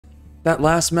that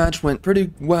last match went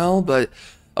pretty well, but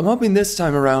I'm hoping this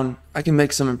time around I can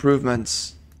make some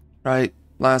improvements. Right?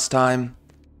 Last time,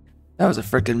 that was a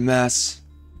freaking mess.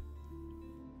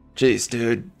 Jeez,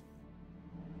 dude.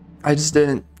 I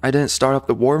didn't start up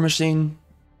the war machine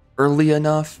early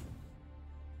enough.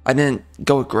 I didn't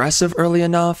go aggressive early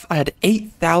enough. I had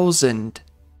 8,000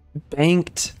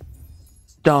 banked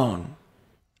stone.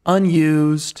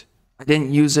 Unused. I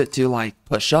didn't use it to like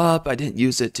push up. I didn't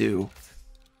use it to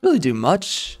really do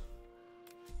much.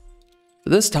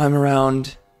 But this time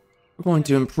around, we're going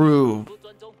to improve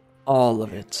all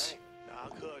of it.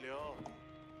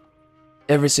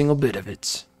 Every single bit of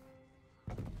it.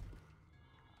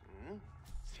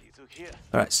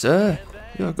 Alright, sir.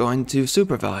 You're going to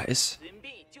supervise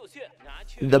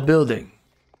the building.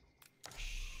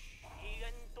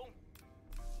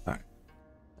 Alright.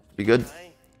 Be good.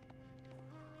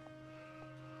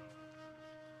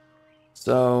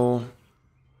 So,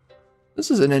 this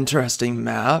is an interesting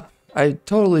map. I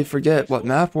totally forget what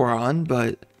map we're on,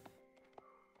 but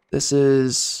this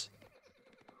is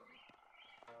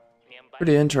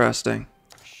pretty interesting.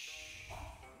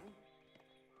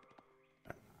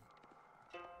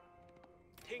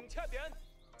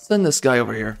 Send this guy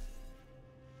over here.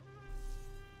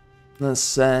 Let's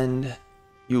send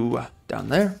you down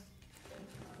there.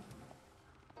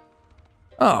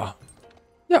 Oh.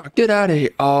 Yeah, get out of here.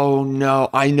 Oh no,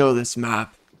 I know this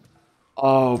map.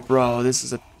 Oh bro, this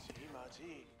is a...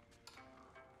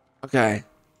 Okay.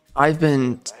 I've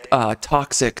been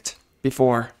toxicked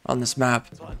before on this map.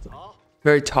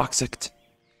 Very toxicked.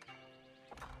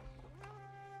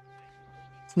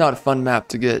 It's not a fun map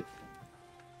to get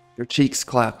your cheeks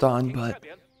clapped on, but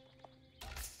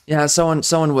yeah,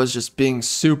 someone was just being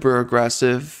super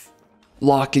aggressive,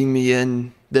 locking me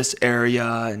in this area,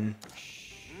 and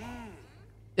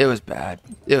it was bad.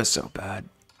 It was so bad.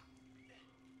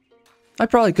 I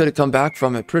probably could have come back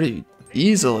from it pretty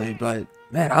easily, but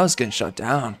man, I was getting shut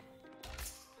down.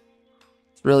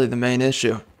 It's really the main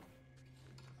issue.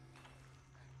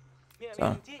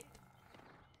 So,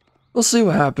 we'll see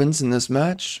what happens in this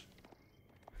match.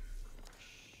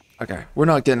 Okay, we're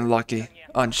not getting lucky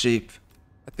on sheep.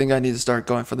 I think I need to start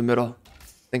going for the middle.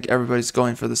 I think everybody's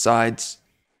going for the sides.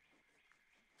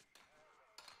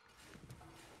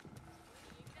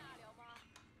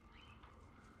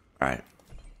 Alright.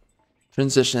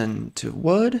 Transition to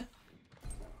wood.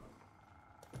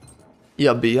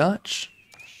 Yeah, biatch.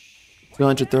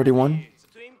 231.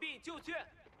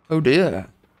 Oh dear.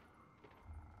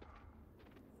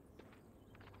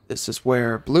 This is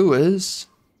where blue is.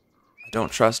 I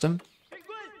don't trust him.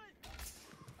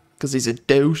 Because he's a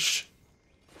douche.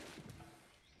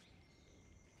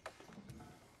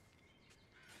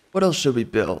 What else should we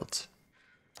build?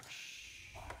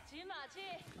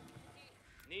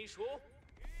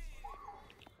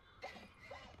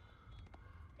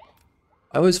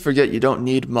 I always forget you don't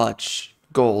need much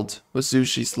gold with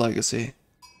Zushi's legacy.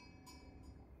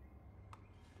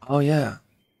 Oh yeah.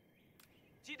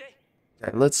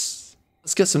 Okay, let's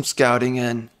get some scouting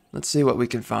in. Let's see what we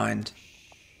can find.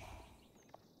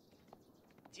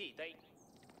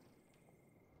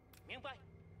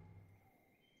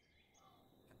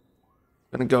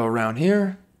 Gonna go around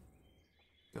here.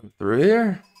 Go through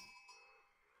here.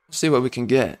 See what we can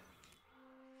get.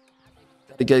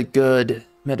 Gotta get good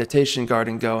meditation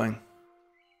garden going.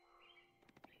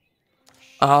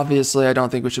 Obviously, I don't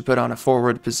think we should put on a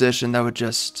forward position. That would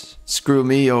just screw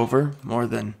me over more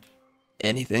than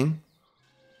anything.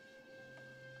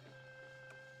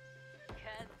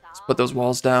 Let's put those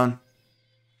walls down.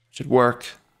 Should work.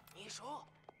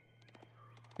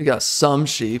 We got some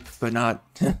sheep, but not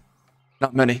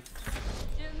not many.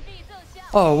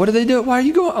 Oh, what do they do? Why are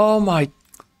you going? Oh my.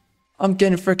 I'm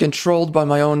getting freaking trolled by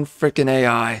my own freaking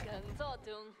AI.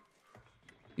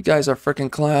 You guys are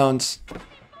freaking clowns.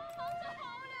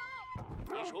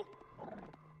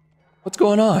 What's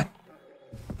going on?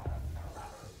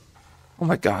 Oh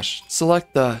my gosh.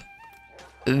 Select the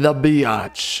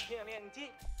biatch.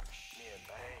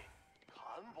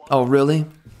 Oh really?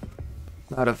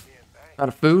 Out of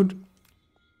food?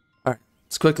 Alright,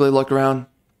 let's quickly look around.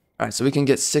 Alright, so we can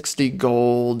get 60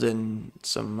 gold and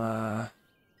some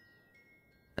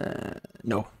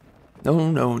no.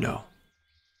 No.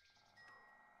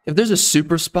 If there's a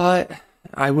super spot,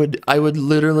 I would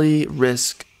literally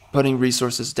risk putting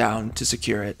resources down to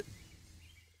secure it.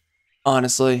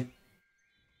 Honestly,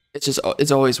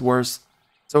 it's always worth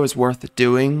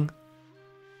doing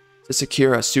to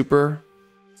secure a super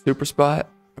spot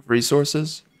of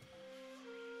resources.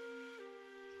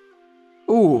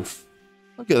 Oof.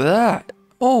 Look at that.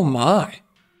 Oh my.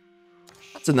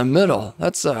 That's in the middle.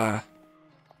 That's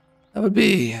That would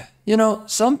be, you know,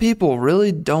 some people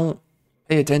really don't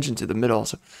pay attention to the middle,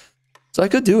 so I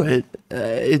could do it.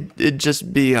 It'd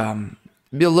just be a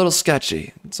little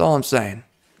sketchy. That's all I'm saying.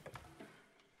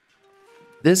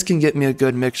 This can get me a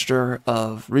good mixture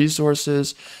of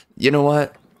resources. You know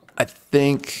what? I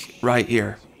think right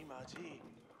here.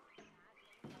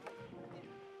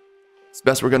 It's the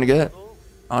best we're gonna get,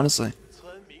 honestly.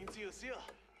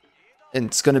 And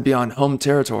it's gonna be on home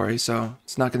territory, so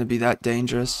it's not gonna be that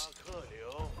dangerous.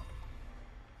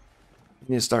 I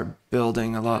need to start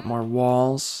building a lot more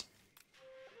walls.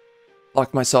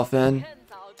 Lock myself in.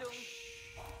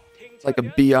 It's like a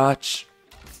biatch.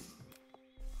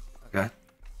 Okay.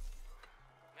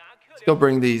 Let's go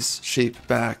bring these sheep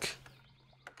back.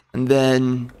 And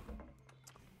then...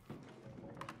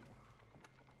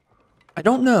 I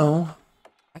don't know.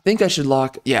 I think I should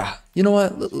lock... Yeah, you know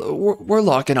what? We're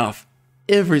locking off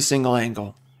every single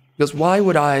angle. Because why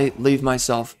would I leave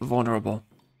myself vulnerable?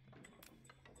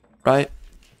 Right?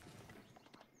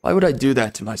 Why would I do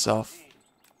that to myself?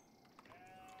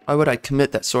 Why would I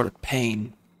commit that sort of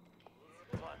pain?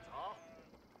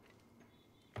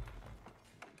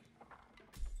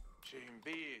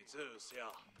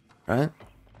 Right?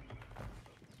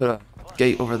 Put a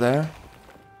gate over there.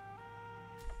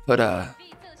 Put a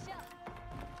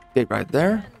gate right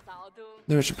there.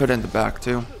 Then we should put it in the back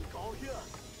too.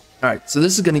 Alright, so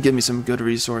this is going to give me some good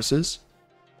resources.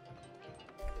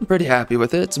 I'm pretty happy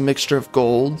with it. It's a mixture of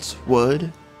gold,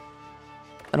 wood.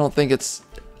 I don't think it's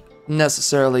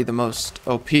necessarily the most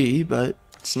OP, but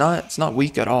it's not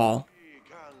weak at all.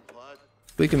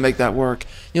 We can make that work.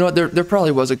 You know what? There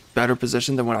probably was a better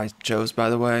position than what I chose, by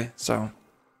the way. So,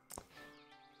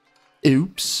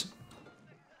 oops.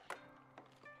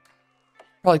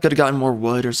 Probably could have gotten more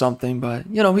wood or something, but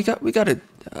you know we got it.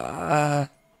 Yeah,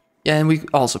 and we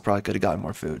also probably could have gotten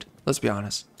more food. Let's be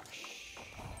honest.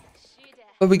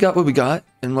 But we got what we got,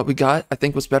 and what we got I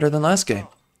think was better than last game.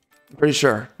 I'm pretty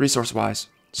sure, resource-wise.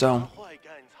 So,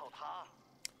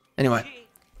 anyway,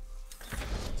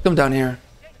 let's come down here.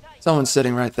 Someone's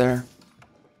sitting right there,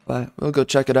 but we'll go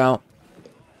check it out.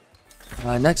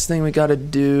 Next thing we gotta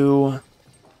do...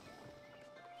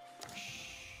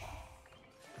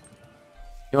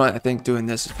 You know what, I think doing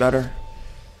this is better.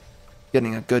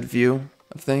 Getting a good view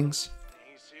of things.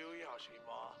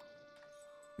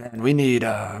 Man, we need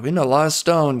a lot of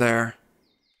stone there.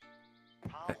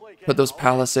 Okay, put those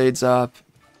palisades up.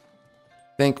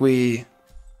 I think we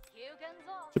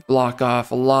should block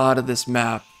off a lot of this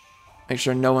map. Make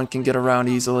sure no one can get around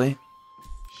easily.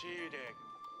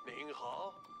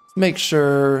 Make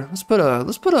sure, let's put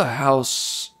a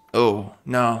house. Oh,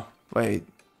 no, wait.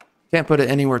 Can't put it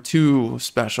anywhere too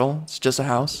special. It's just a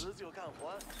house.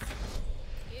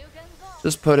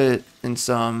 Just put it in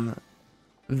some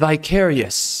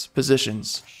vicarious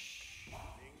positions.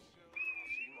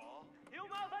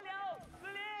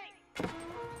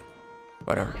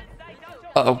 Whatever.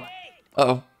 Uh-oh.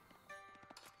 Uh-oh.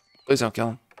 Please don't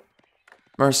kill him.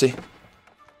 Mercy.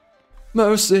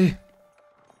 Mercy.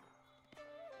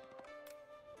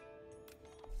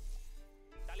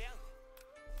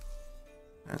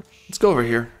 Let's go over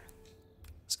here.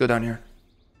 Let's go down here.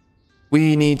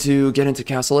 We need to get into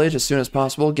Castle Age as soon as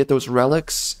possible, get those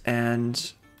relics,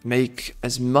 and make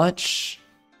as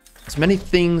many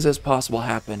things as possible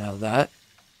happen out of that.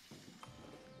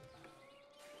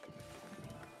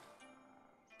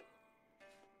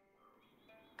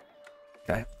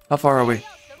 Okay, how far are we?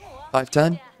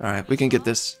 510? Alright, we can get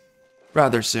this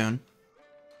rather soon.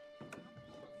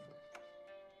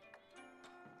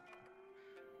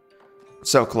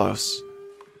 So close.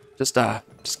 Just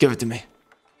give it to me.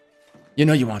 You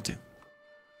know you want to.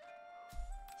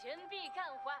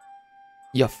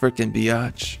 You frickin'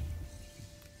 biatch.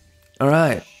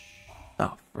 Alright.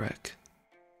 Oh, frick.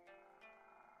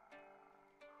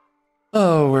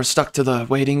 Oh, we're stuck to the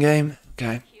waiting game?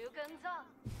 Okay.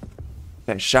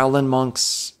 Okay, Shaolin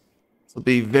monks. This will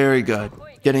be very good.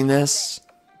 Getting this.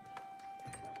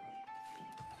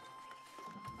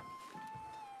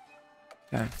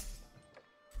 Okay.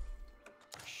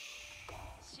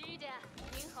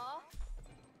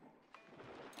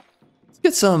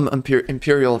 Get some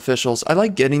Imperial officials. I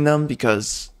like getting them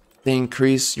because they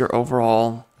increase your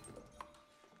overall...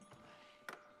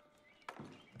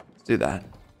 Let's do that.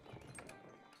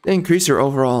 They increase your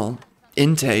overall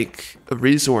intake of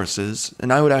resources,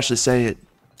 and I would actually say it...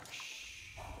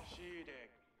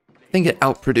 I think it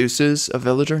outproduces a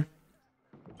villager.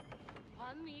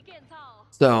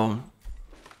 So...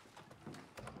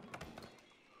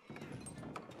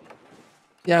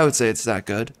 yeah, I would say it's that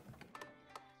good.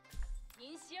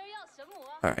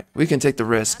 Alright, we can take the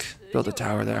risk. Build a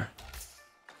tower there.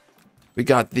 We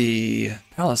got the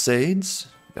palisades.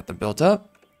 We got them built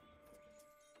up.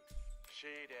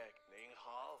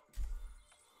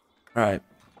 All right.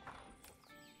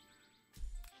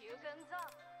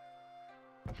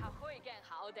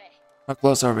 How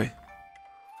close are we?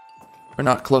 We're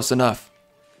not close enough.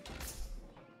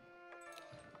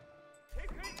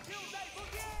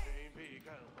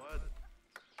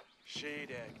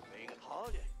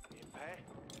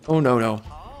 Oh, no, no.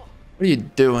 What are you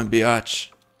doing, biatch?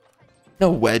 No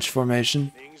wedge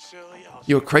formation.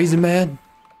 You a crazy man?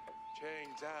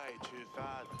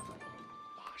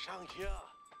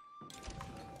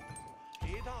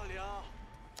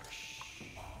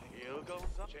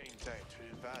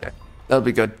 Okay, that'll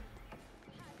be good.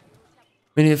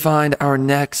 We need to find our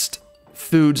next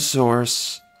food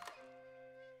source.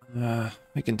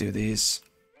 We can do these.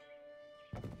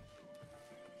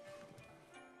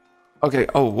 Okay,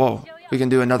 oh, whoa. We can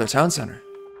do another town center.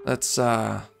 Let's,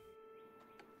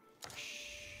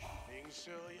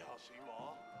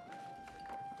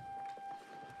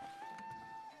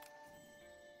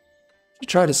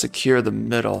 try to secure the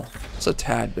middle. Just a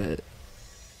tad bit.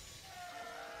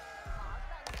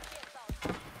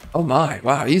 Oh my,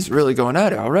 wow, he's really going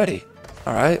at it already.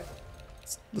 Alright.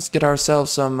 Let's get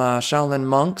ourselves some Shaolin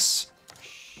monks.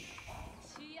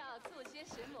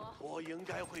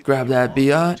 Grab that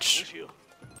biatch.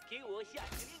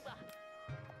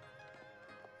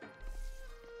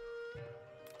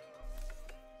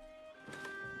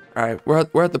 Alright,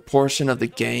 we're at the portion of the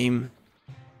game.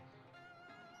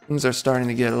 Things are starting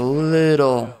to get a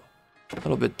little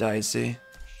bit dicey.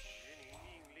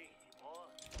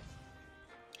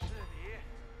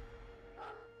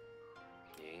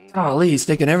 Golly, he's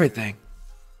taking everything.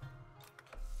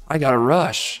 I gotta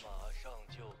rush.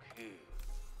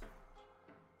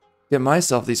 Get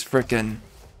myself these frickin'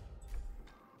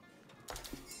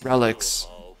 relics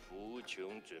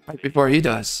right before he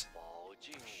does.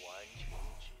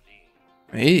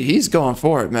 He's going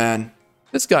for it, man.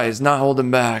 This guy is not holding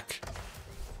back.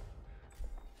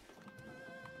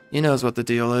 He knows what the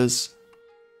deal is.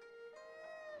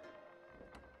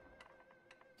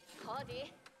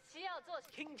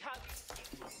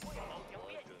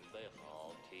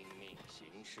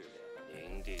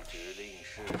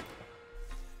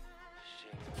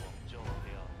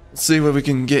 Let's see what we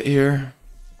can get here.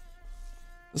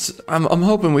 I'm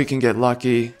hoping we can get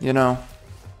lucky, you know,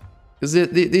 because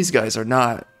these guys are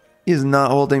not. He's not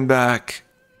holding back.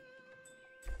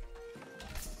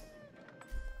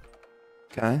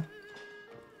 Okay.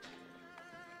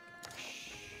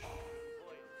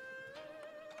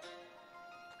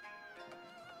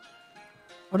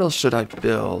 What else should I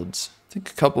build? I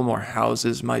think a couple more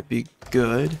houses might be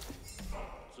good.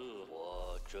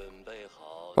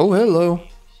 Oh, hello.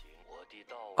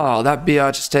 Oh, that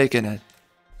biatch is taking it.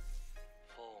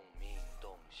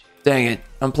 Dang it.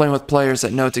 I'm playing with players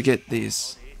that know to get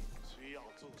these.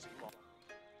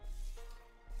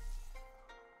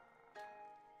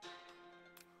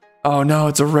 Oh no,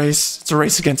 it's a race. It's a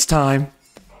race against time.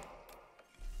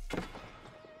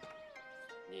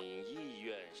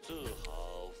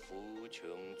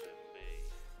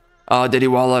 Oh, did he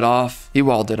wall it off? He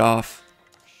walled it off.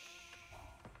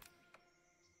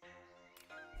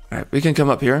 Alright, we can come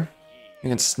up here. We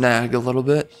can snag a little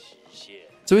bit.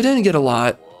 So we didn't get a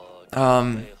lot.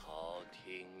 Yeah,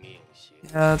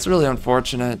 it's really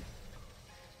unfortunate.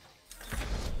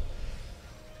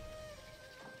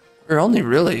 We're only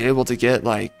really able to get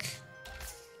like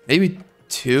maybe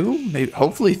 2, maybe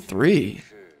hopefully 3.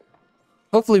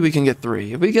 Hopefully we can get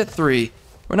 3. If we get 3,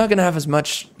 we're not gonna have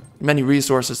many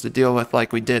resources to deal with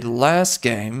like we did last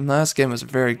game. Last game was a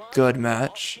very good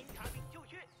match.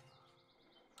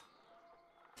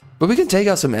 But we can take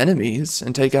out some enemies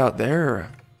and take out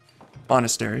their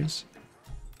monasteries.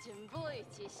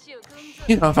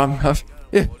 You know,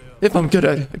 if I'm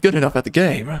good enough at the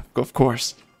game, of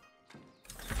course.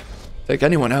 Take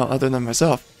anyone out other than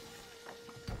myself.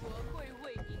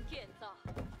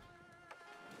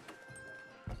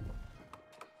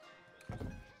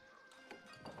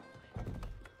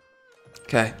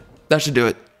 Okay, that should do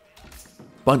it.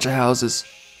 Bunch of houses.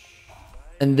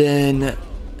 And then,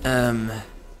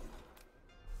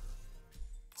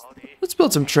 let's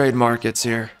build some trade markets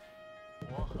here.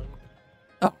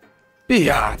 Oh,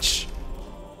 biatch.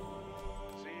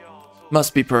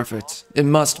 Must be perfect. It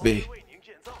must be.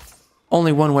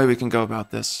 Only one way we can go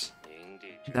about this.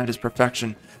 That is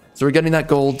perfection. So we're getting that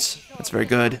gold. That's very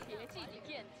good.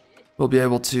 We'll be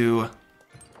able to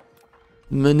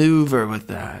maneuver with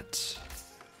that.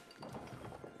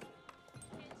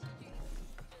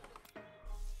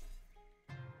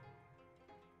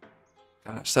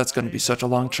 Gosh, that's going to be such a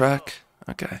long trek.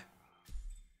 Okay.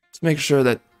 Let's make sure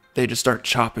that they just start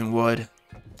chopping wood.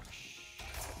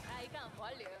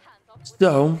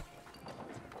 So,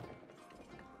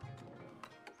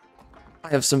 I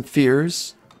have some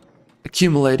fears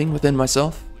accumulating within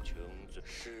myself,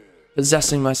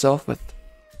 possessing myself with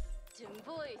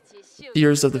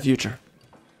fears of the future.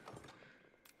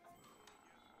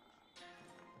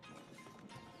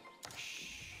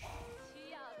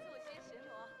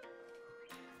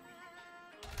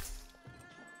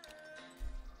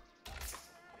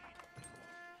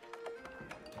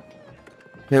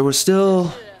 Yeah, we're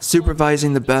still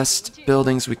supervising the best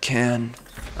buildings we can.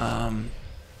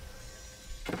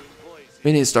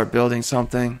 We need to start building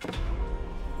something.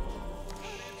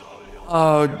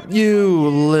 Oh,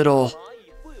 you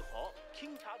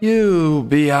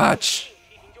biatch.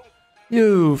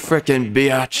 You frickin'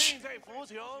 biatch.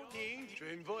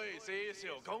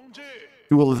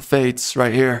 Duel of the Fates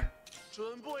right here.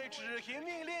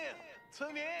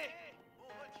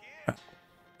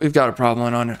 We've got a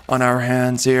problem on our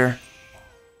hands here.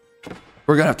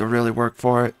 We're gonna have to really work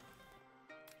for it.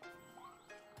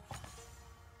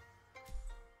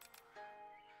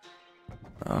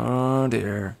 Oh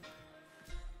dear.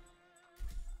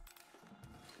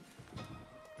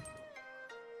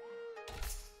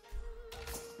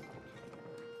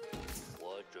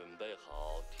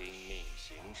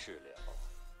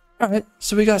 Alright,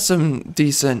 so we got some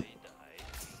decent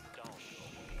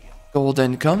gold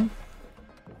income.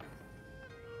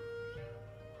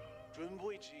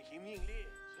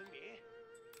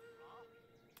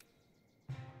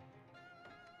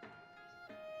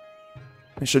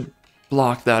 I should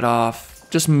block that off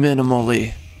just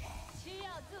minimally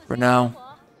for now.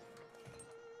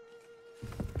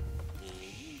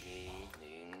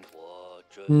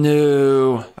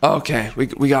 No. Okay, we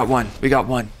got one. We got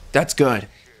one. That's good.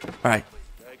 All right.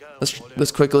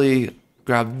 Let's quickly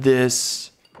grab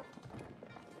this.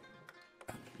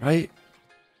 Right?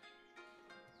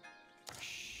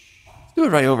 Let's do it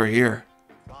right over here.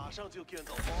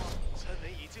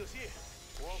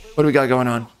 What do we got going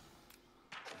on?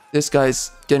 This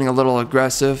guy's getting a little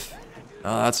aggressive.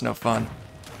 Oh, that's no fun.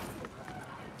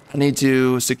 I need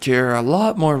to secure a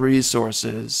lot more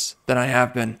resources than I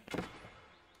have been.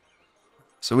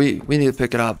 So we need to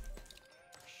pick it up.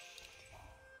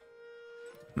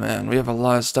 Man, we have a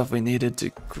lot of stuff we needed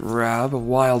to grab a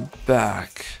while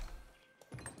back.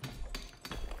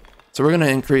 So we're going to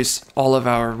increase all of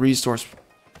our resource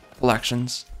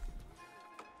collections.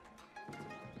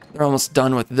 They're almost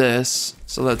done with this,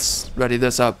 so let's ready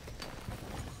this up.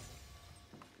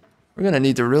 We're gonna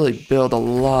need to really build a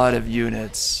lot of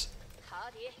units.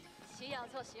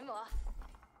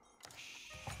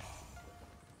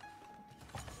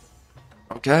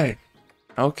 Okay.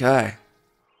 Okay.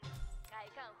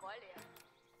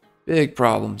 Big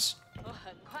problems.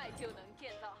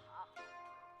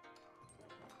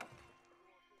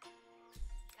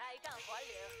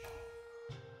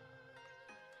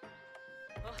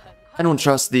 I don't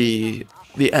trust the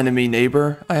enemy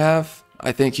neighbor I have.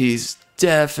 I think he's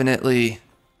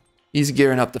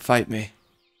gearing up to fight me.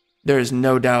 There is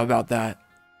no doubt about that.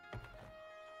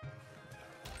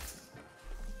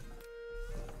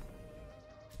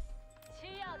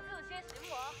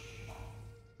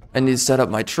 I need to set up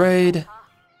my trade.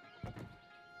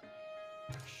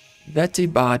 Very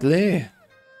badly.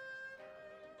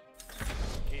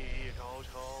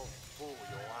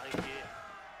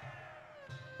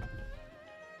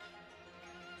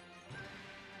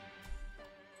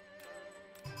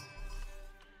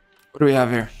 What do we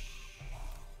have here?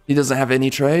 He doesn't have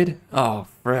any trade? Oh,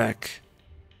 frick.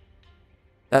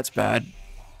 That's bad.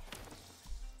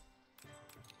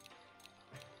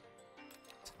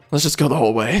 Let's just go the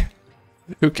whole way.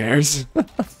 Who cares?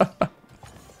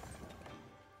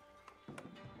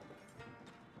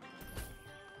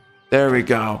 There we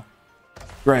go.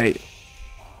 Great.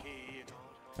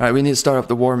 Alright, we need to start up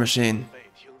the war machine.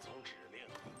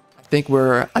 I think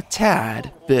we're a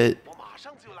tad bit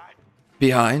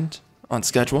behind on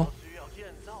schedule.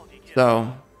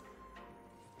 So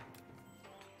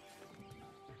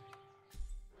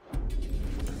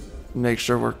make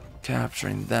sure we're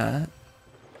capturing that.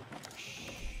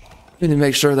 We need to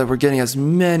make sure that we're getting as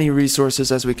many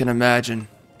resources as we can imagine.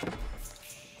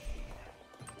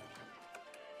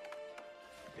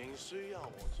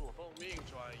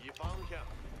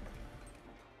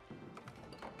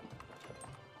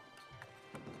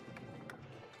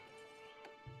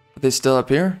 Are they still up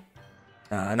here?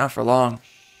 Nah, not for long.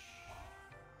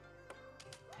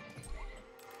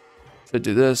 Could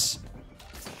do this.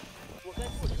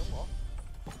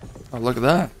 Oh, look at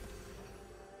that.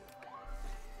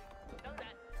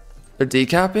 They're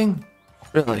decapping?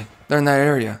 Really? They're in that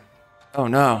area. Oh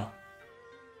no.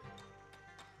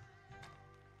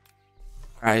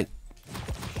 Alright.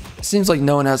 Seems like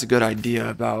no one has a good idea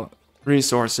about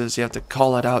resources. You have to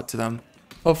call it out to them.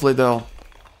 Hopefully they'll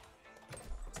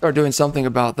start doing something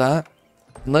about that.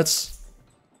 And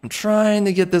I'm trying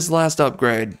to get this last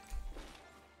upgrade.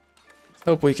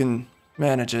 Hope we can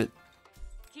manage it.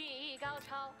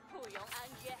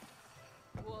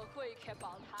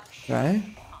 Okay.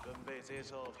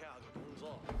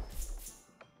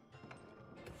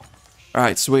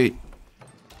 Alright, sweet.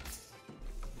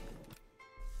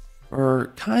 We're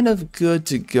kind of good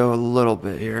to go a little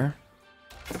bit here.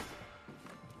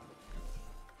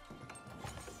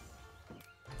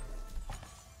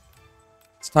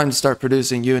 It's time to start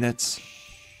producing units.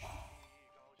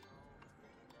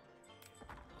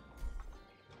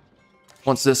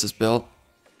 Once this is built.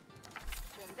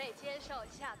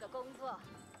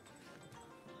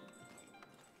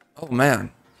 Oh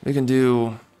man, we can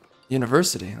do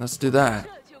university. Let's do that.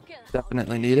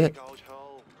 Definitely need it.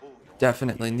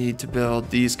 Definitely need to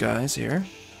build these guys here.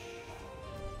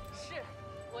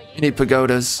 We need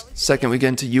pagodas. Second we get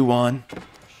into Yuan.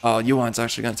 Oh, Yuan's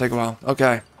actually gonna take a while.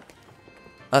 Okay.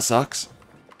 That sucks.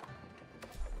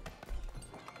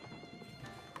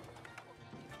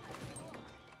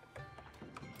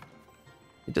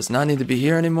 He does not need to be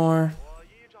here anymore.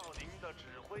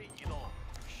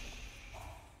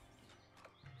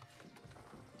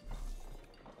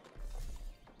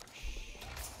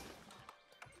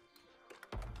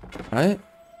 Right?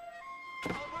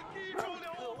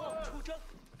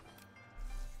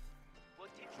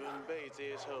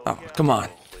 Oh, come on.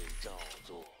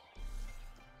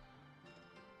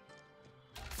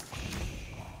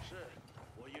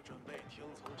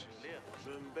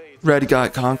 Red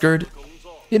got conquered.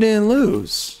 He didn't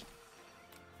lose.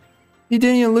 He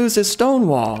didn't even lose his stone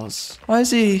walls. Why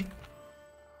is he...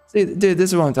 See, dude,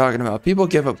 this is what I'm talking about. People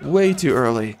give up way too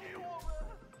early.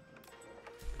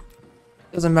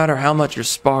 Doesn't matter how much you're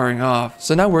sparring off.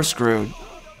 So now we're screwed.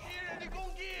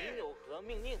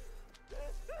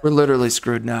 We're literally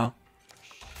screwed now.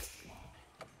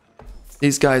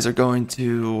 These guys are going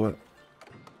to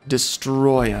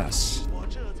destroy us.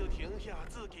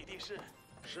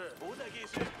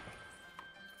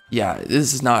 Yeah,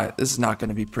 this is not going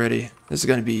to be pretty. This is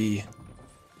going to be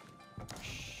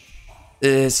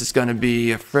a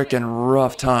freaking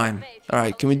rough time. All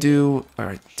right, can we do all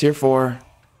right, tier 4.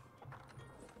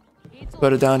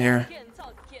 Put it down here.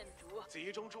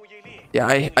 Yeah,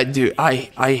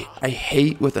 I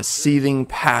hate with a seething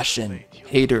passion.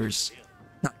 Haters.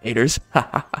 Not haters.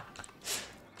 I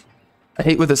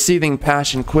hate with a seething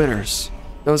passion quitters.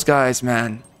 Those guys,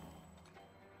 man.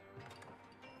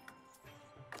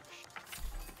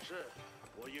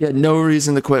 He had no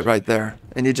reason to quit right there.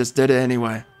 And he just did it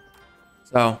anyway.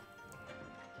 So.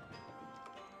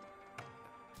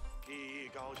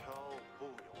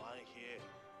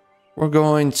 We're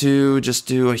going to just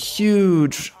do a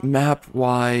huge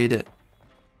map-wide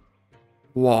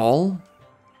wall.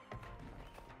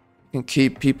 And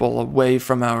keep people away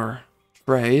from our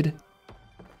trade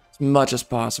as much as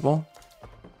possible.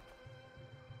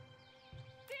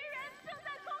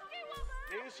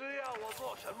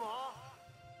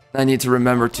 I need to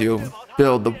remember to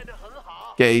build the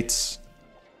gates.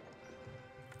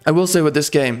 I will say with this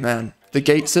game, man, the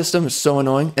gate system is so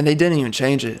annoying, and they didn't even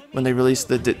change it when they released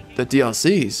the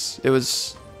DLCs. It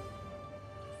was...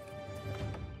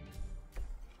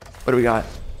 What do we got?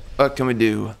 What can we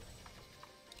do?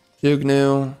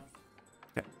 Shugnu.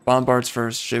 Okay, bombards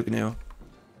first, Shugnu.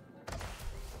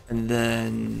 And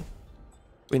then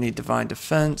we need divine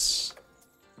defense.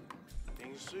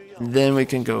 And then we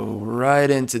can go right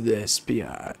into this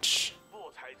biatch.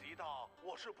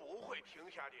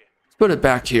 Let's put it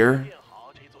back here.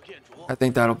 I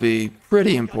think that'll be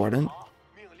pretty important.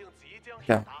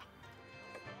 Okay.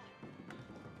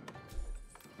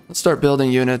 Let's start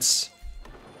building units.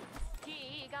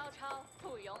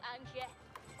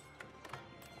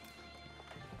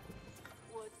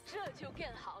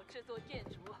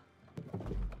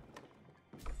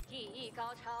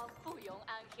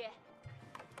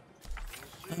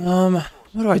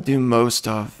 What do I do most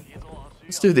of?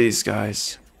 Let's do these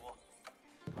guys.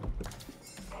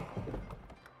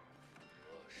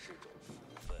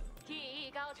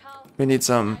 We need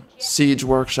some siege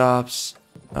workshops.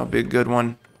 That'll be a good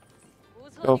one.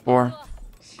 Go for.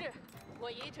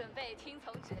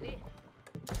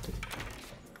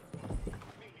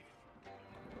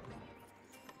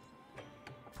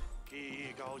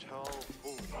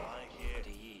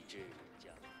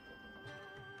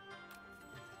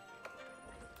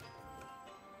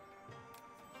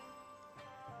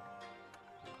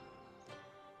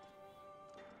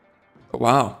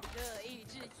 Wow.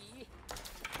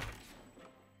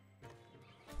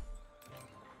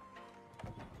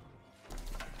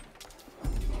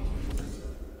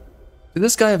 Did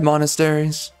this guy have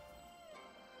monasteries?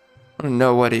 I don't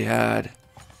know what he had.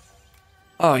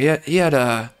 Oh, he had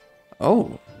a...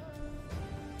 Oh.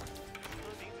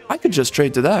 I could just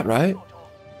trade to that, right?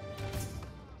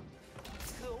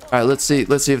 Alright, let's see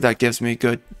if that gives me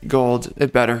good gold.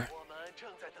 It better.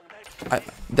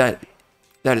 That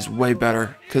is way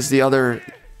better. Because the other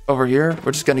over here,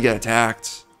 we're just gonna get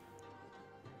attacked.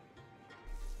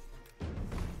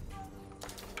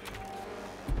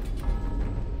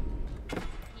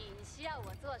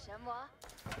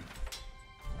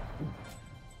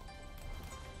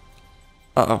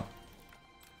 Uh-oh.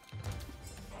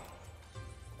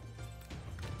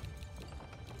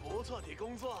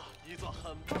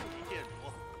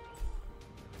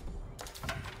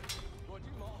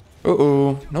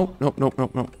 Uh-oh. Nope, nope, nope,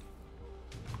 nope, nope.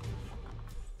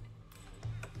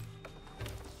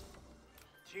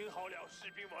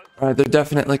 Alright, they're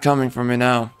definitely coming for me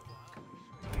now.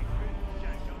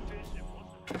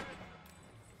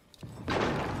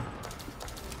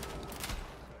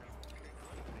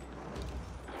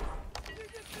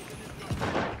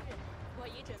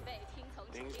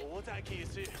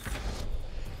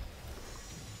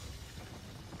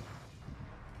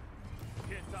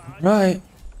 Right.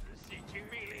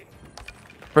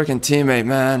 Freaking teammate,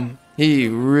 man. He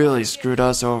really screwed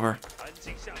us over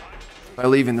by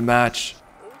leaving the match.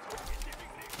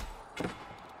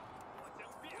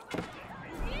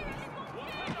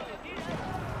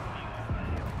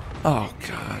 Oh,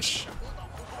 gosh.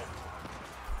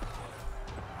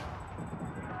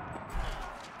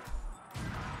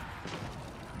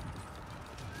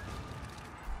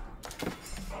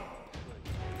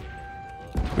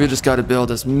 We just got to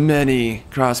build as many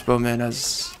crossbowmen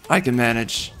as I can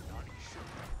manage.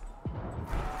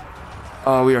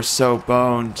 Oh, we are so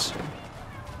boned.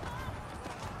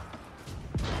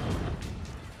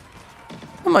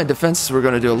 Well, my defenses were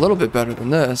going to do a little bit better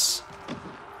than this.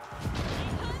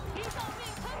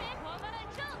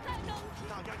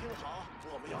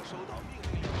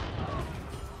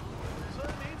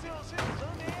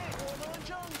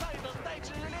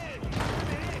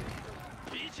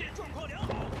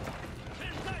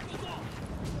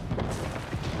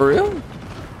 For real?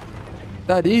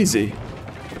 That easy.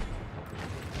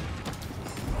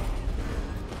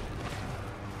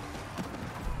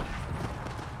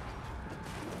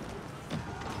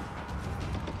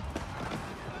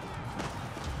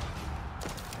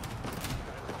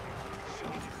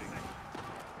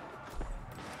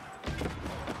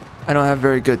 I don't have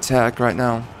very good tech right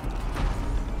now.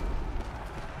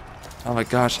 Oh my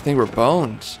gosh, I think we're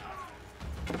boned.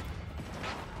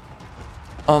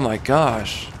 Oh my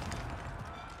gosh.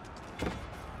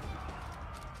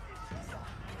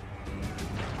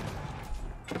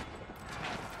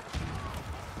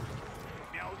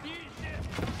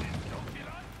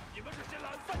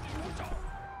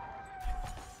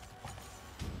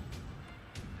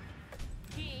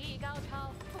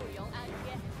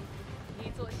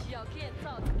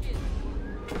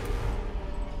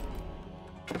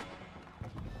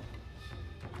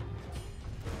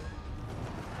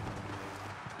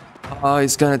 Oh,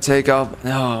 he's gonna take up.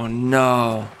 Oh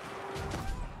no.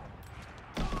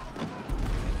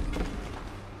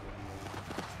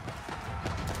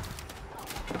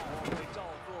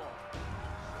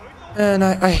 Man,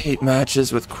 I hate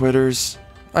matches with quitters.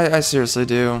 I seriously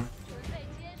do.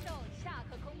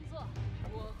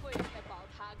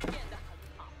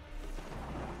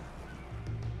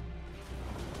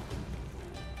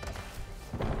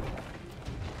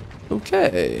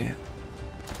 Okay.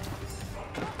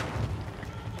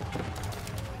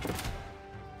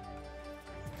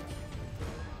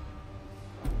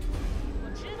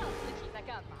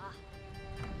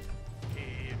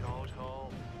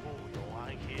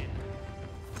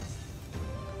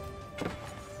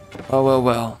 Oh, well,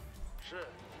 well.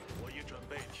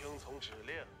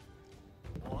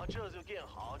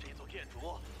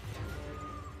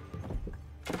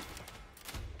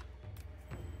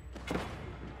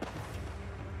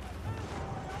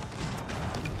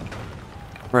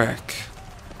 Frick.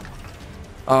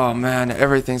 Oh man,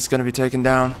 everything's gonna be taken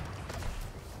down.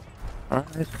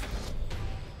 Alright.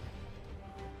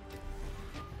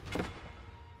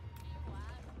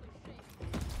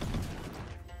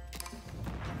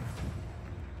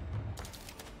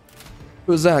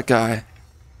 Who's that guy?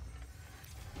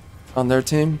 On their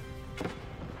team?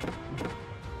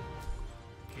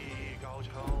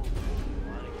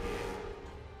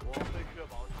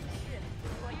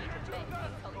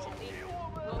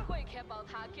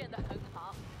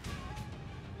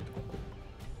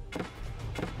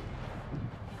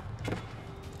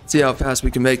 See how fast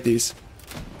we can make these.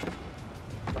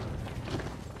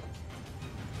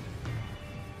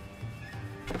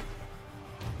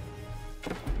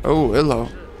 Oh, hello.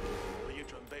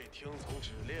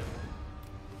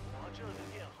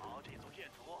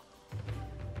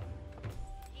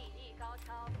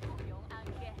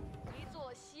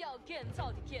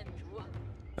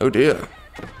 Oh dear.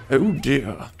 Oh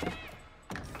dear.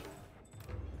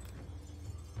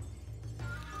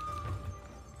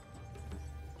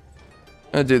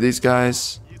 I'll do these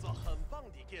guys.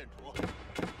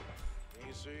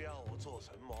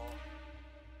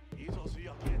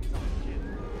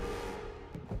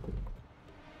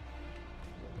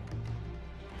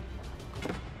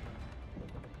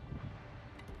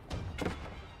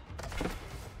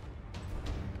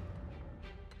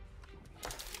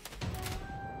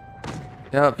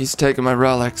 Yep, he's taking my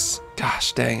relics.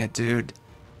 Gosh dang it, dude.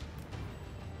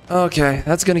 Okay,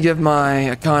 that's gonna give my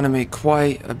economy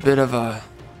quite a bit of a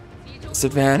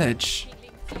disadvantage.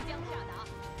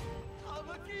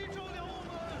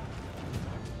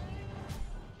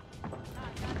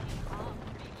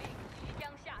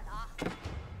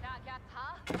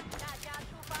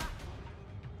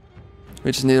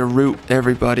 We just need to root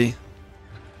everybody.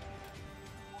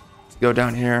 Let's go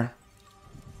down here.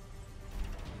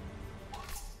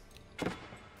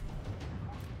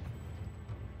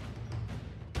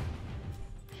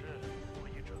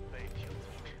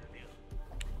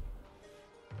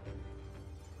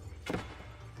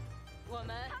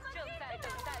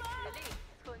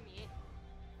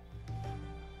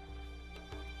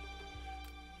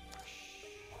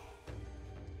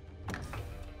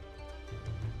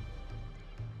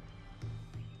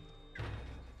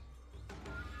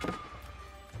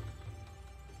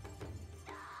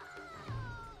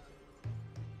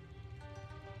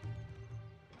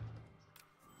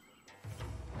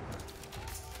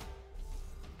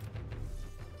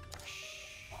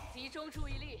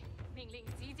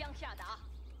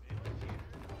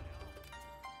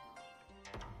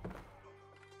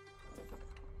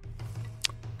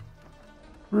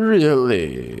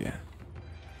 Really?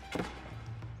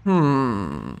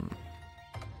 I'm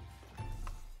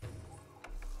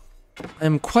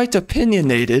quite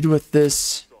opinionated with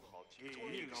this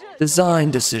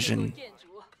design decision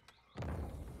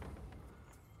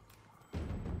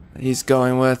he's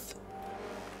going with.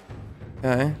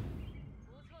 Okay.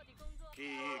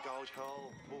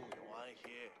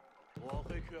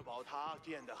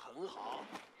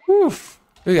 Oof.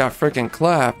 We got freaking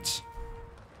clapped.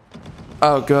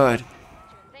 Oh, good.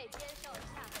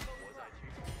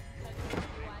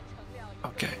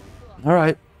 Okay.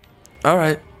 Alright.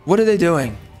 Alright. What are they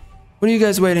doing? What are you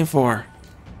guys waiting for?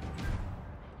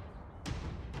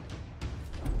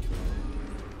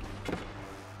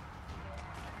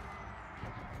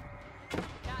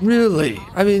 Really?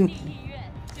 I mean,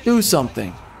 do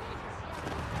something.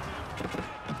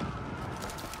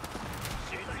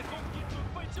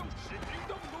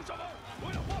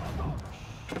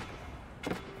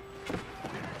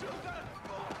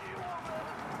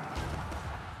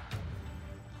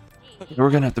 We're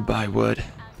gonna have to buy wood.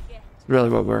 It's really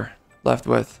what we're left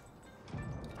with.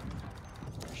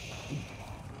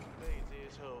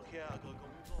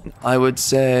 I would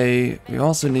say we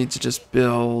also need to just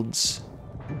build some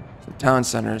town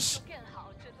centers.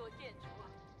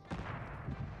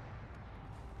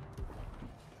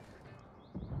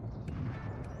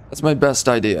 That's my best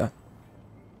idea.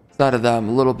 Outside of that, I'm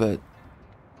a little bit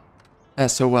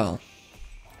SOL.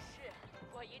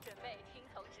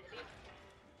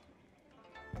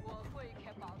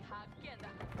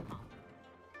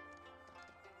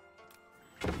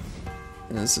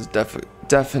 And this is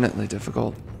definitely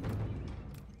difficult.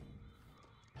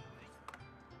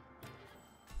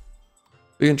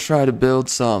 We can try to build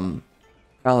some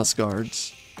palace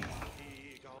guards.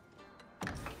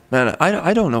 Man,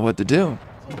 I don't know what to do.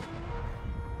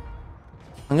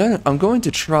 I'm going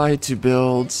to try to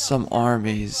build some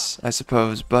armies, I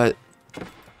suppose, but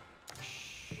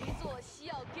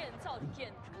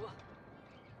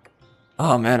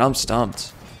oh man, I'm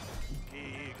stumped.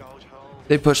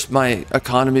 They pushed my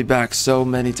economy back so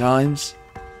many times.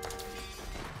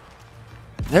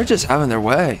 They're just having their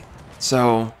way.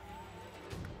 So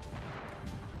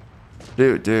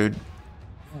dude,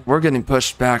 we're getting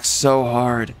pushed back so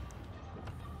hard.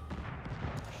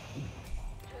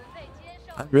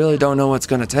 I really don't know what's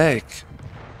gonna take.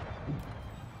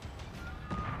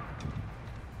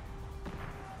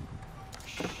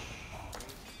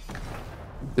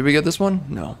 Did we get this one?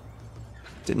 No.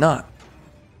 Did not.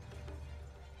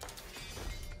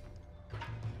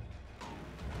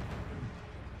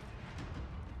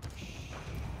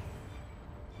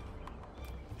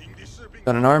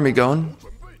 Got an army going.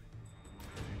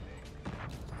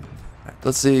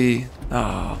 Let's see.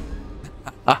 Oh.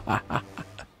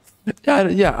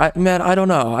 Man, I don't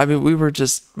know. I mean, we're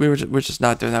just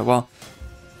not doing that well.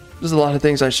 There's a lot of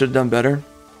things I should have done better.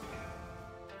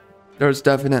 There's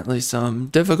definitely some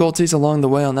difficulties along the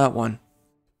way on that one.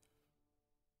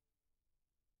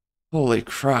 Holy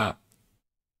crap.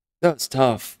 That's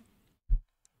tough.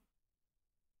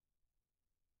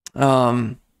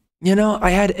 You know, I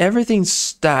had everything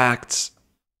stacked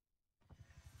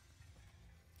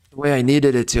the way I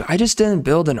needed it to. I just didn't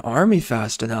build an army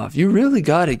fast enough. You really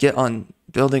got to get on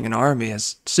building an army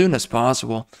as soon as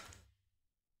possible.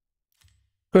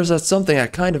 Of course, that's something I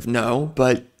kind of know,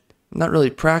 but I'm not really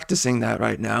practicing that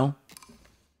right now.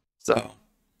 So,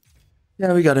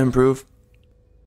 yeah, we got to improve.